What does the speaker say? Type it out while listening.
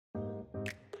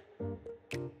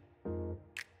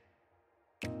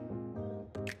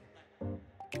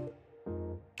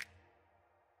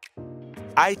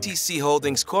ITC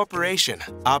Holdings Corporation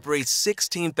operates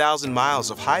 16,000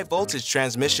 miles of high-voltage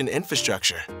transmission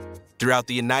infrastructure throughout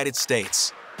the United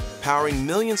States, powering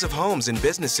millions of homes and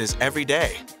businesses every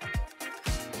day.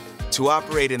 To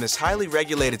operate in this highly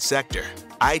regulated sector,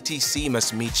 ITC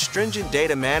must meet stringent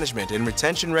data management and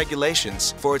retention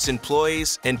regulations for its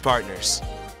employees and partners.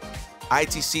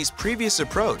 ITC's previous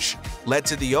approach led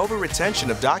to the over-retention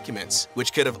of documents,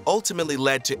 which could have ultimately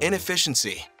led to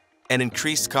inefficiency and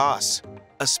increased costs,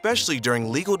 especially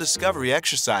during legal discovery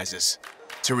exercises.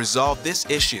 To resolve this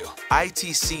issue,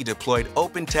 ITC deployed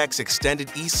OpenText Extended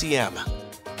ECM,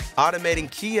 automating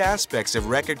key aspects of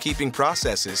record-keeping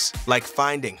processes like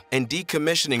finding and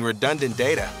decommissioning redundant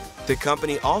data. The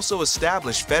company also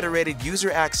established federated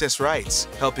user access rights,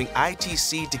 helping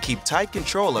ITC to keep tight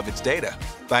control of its data.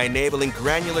 By enabling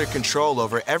granular control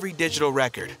over every digital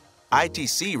record,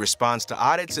 ITC responds to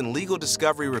audits and legal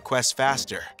discovery requests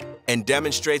faster and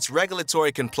demonstrates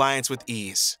regulatory compliance with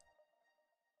ease.